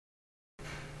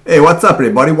Hey, what's up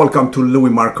everybody? Welcome to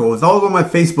luimarco. Those on my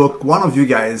Facebook, one of you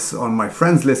guys on my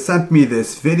friends list sent me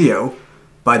this video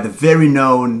by the very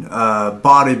known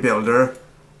bodybuilder,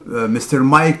 Mr.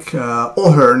 Mike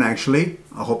O'Hearn actually.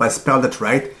 I hope I spelled it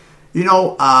right. You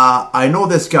know, I know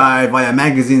this guy via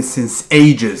magazines since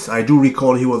ages. I do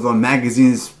recall he was on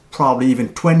magazines probably even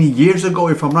 20 years ago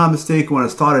if I'm not mistaken when I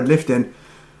started lifting.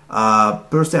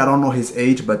 Personally, I don't know his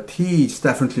age, but he's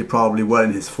definitely probably well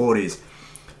in his 40s.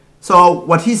 So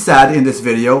what he said in this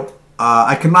video,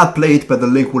 I cannot play it, but the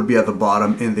link will be at the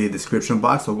bottom in the description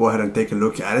box. So go ahead and take a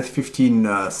look at it.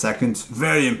 15 seconds,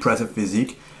 very impressive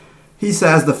physique. He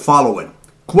says the following,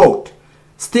 quote,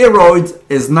 "Steroids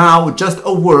is now just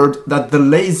a word that the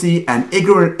lazy and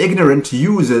ignorant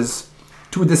uses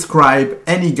to describe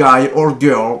any guy or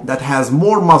girl that has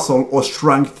more muscle or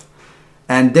strength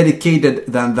and dedicated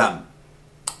than them."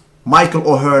 Michael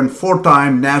O'Hearn,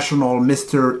 4-time national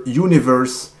Mr.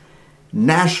 Universe,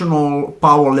 national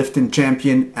powerlifting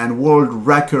champion and world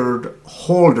record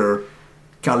holder,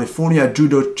 California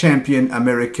judo champion,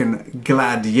 American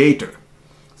gladiator.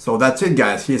 So that's it,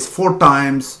 guys. He is 4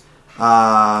 times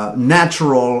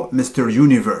natural Mr.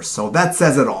 Universe. So that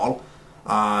says it all.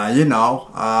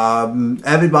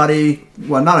 Everybody,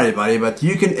 well, not everybody, but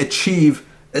you can achieve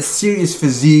a serious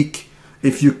physique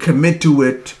if you commit to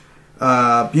it,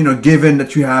 given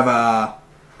that you have a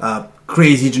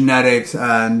crazy genetics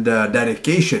and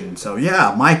dedication. So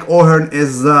yeah, Mike O'Hearn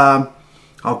is,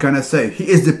 how can I say, he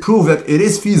is the proof that it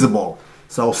is feasible.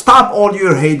 So stop all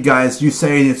your hate, guys. You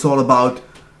saying it's all about,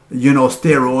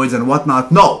 steroids and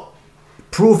whatnot. No,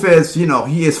 proof is,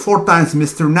 he is 4 times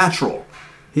Mr. Natural.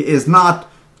 He is not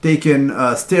taking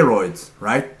steroids,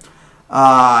 right?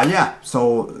 Yeah,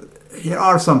 so here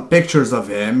are some pictures of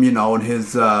him, on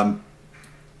his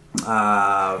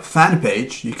fan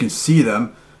page. You can see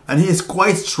them. And he is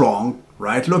quite strong,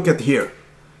 right? Look at here.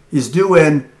 He's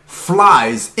doing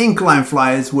flies, incline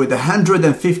flies with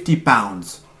 150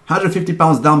 pounds. 150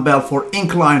 pounds dumbbell for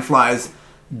incline flies.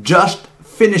 Just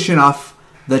finishing off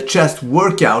the chest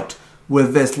workout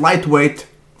with this lightweight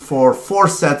for 4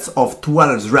 sets of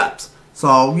 12 reps.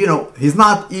 So, he's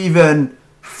not even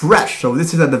fresh. So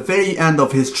this is at the very end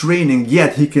of his training,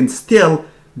 yet he can still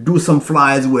do some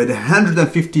flies with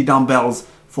 150 dumbbells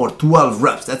for 12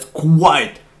 reps. That's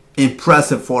quite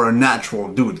impressive for a natural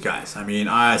dude, guys. I mean,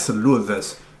 I salute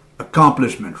this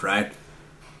accomplishment, right?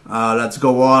 Let's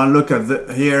go on. Look at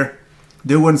here,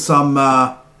 doing some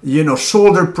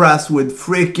shoulder press with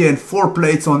freaking 4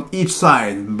 plates on each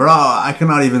side. Bro, I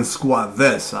cannot even squat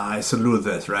this. I salute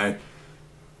this, right?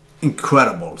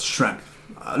 Incredible strength.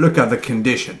 Look at the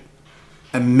condition.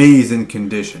 Amazing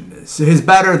condition. He's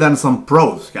better than some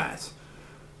pros, guys,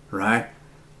 right?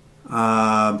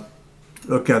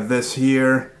 Look at this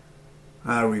here.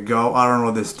 There we go. I don't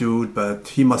know this dude, but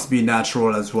he must be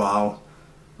natural as well.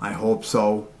 I hope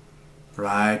so,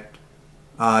 right?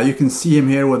 You can see him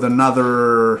here with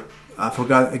another, I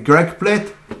forgot, Greg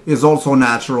plate is also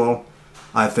natural,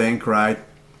 I think, right?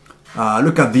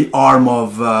 Look at the arm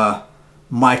of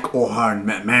Mike O'Hearn.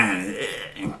 Man,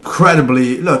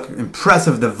 incredibly,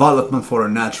 impressive development for a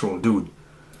natural dude.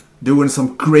 Doing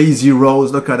some crazy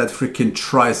rows. Look at that freaking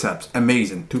triceps.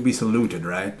 Amazing. To be saluted,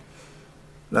 right?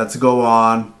 Let's go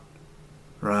on.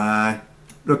 Right.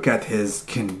 Look at his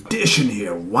condition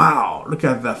here. Wow. Look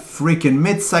at the freaking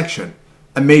midsection.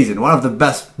 Amazing. One of the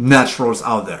best naturals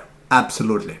out there.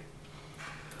 Absolutely.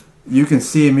 You can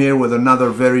see him here with another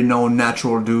very known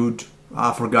natural dude.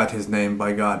 I forgot his name,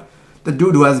 by God. The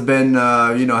dude who has been,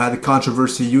 had a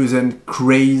controversy using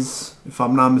craze, if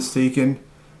I'm not mistaken.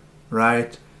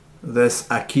 Right. This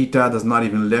Akita does not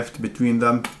even lift between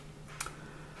them.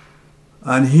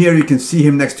 And here you can see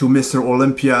him next to Mr.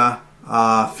 Olympia,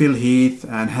 Phil Heath,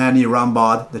 and Hani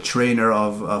Rambod, the trainer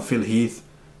of Phil Heath,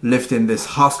 lifting this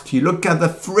husky. Look at the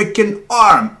freaking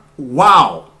arm.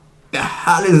 Wow. The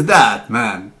hell is that,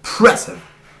 man? Impressive.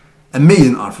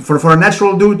 Amazing arm. For a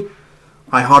natural dude,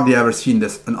 I hardly ever seen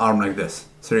an arm like this.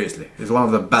 Seriously. He's one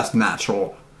of the best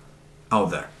natural out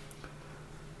there.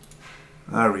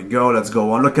 There we go. Let's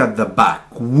go on. Look at the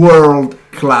back. World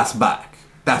class back.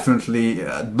 Definitely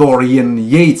Dorian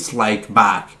Yates-like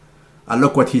back.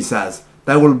 Look what he says.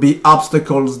 There will be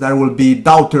obstacles. There will be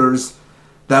doubters.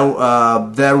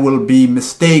 There will be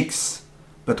mistakes.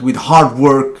 But with hard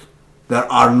work,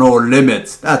 there are no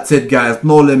limits. That's it, guys.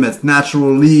 No limits.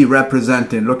 Naturally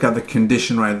representing. Look at the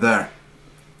condition right there.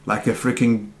 Like a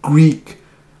freaking Greek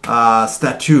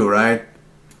statue, right?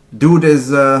 Dude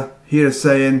is here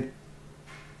saying,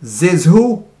 Ziz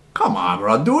who? Come on,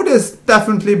 bro. Dude is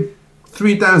definitely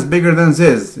 3 times bigger than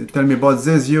Ziz. You tell me about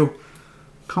Ziz, you?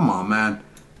 Come on, man.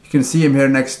 can see him here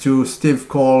next to Steve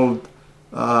called,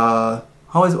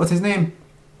 what's his name?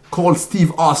 Called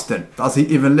Steve Austin. Does he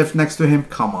even lift next to him?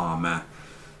 Come on, man.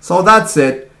 So that's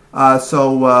it.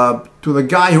 To the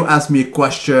guy who asked me a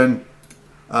question,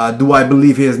 do I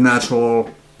believe he is natural?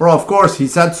 Bro, of course he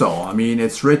said so. I mean,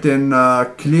 it's written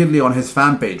clearly on his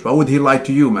fan page. Why would he lie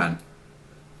to you, man?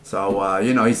 So,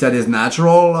 you know, he said he's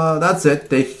natural. That's it.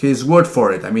 Take his word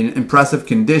for it. I mean, impressive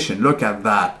condition. Look at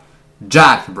that.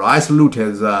 Jacked, bro. I salute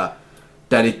his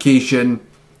dedication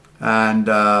and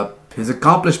his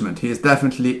accomplishment. He is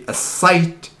definitely a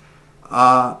sight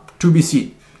to be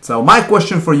seen. So my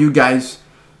question for you guys,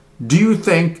 do you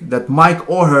think that Mike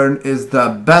O'Hearn is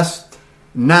the best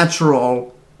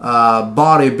natural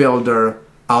bodybuilder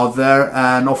out there?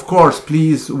 And of course,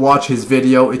 please watch his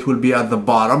video. It will be at the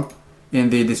bottom in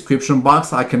the description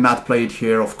box. I cannot play it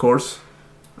here, of course,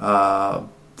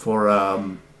 for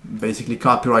basically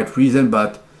copyright reason,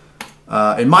 but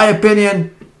in my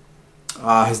opinion,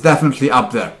 he's definitely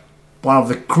up there. One of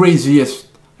the craziest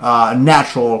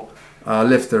natural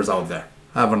lifters out there.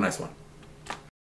 Have a nice one.